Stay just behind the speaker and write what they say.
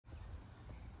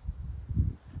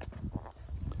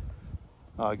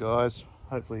Hi guys,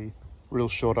 hopefully real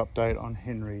short update on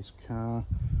Henry's car.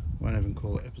 Won't even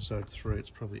call it episode 3, it's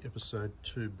probably episode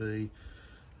 2B.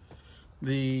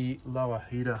 The lower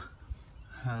heater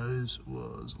hose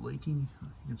was leaking.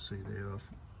 You can see there I've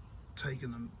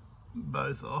taken them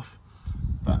both off,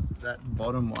 but that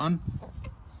bottom one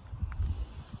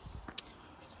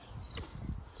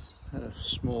had a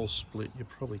small split. You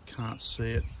probably can't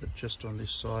see it, but just on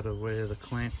this side of where the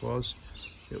clamp was,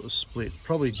 it was split.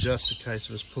 Probably just a case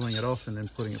of us pulling it off and then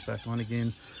putting it back on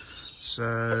again.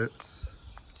 So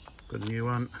got a new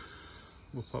one,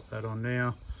 we'll pop that on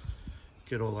now,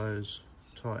 get all those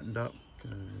tightened up.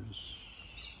 Goes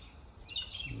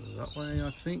that way,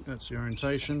 I think that's the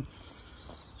orientation.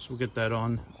 So we'll get that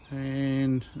on,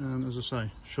 and as I say,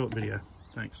 short video.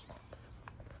 Thanks.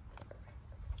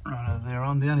 Right, there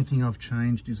on. The only thing I've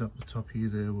changed is up the top here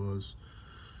there was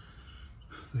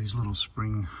these little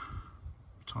spring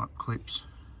type clips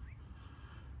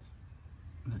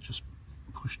that just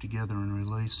push together and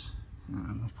release.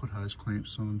 I've put hose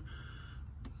clamps on.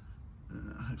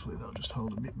 Hopefully they'll just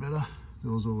hold a bit better.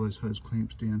 There was always hose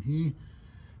clamps down here,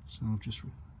 so I've just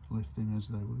left them as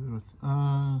they were.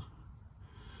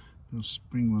 Those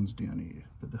spring ones down here,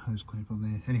 but the hose clamp on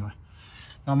there. Anyway,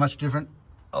 not much different.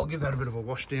 I'll give that a bit of a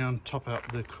wash down, top up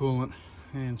the coolant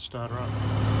and start her up.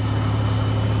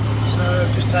 So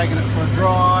just taking it for a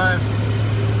drive.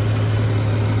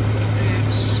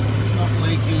 It's not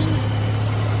leaking,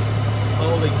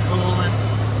 holding coolant.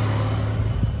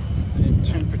 The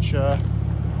temperature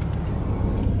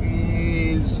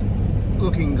is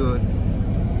looking good.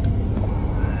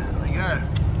 There we go.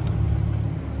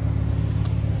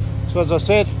 So as I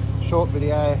said, short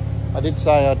video. I did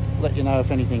say I'd let you know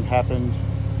if anything happened.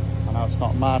 I know it's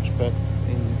not much, but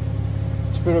in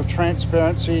spirit of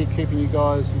transparency, keeping you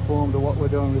guys informed of what we're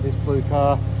doing with this blue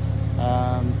car.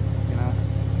 You know,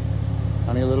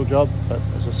 only a little job, but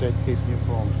as I said, keeping you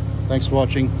informed. Thanks for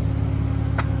watching.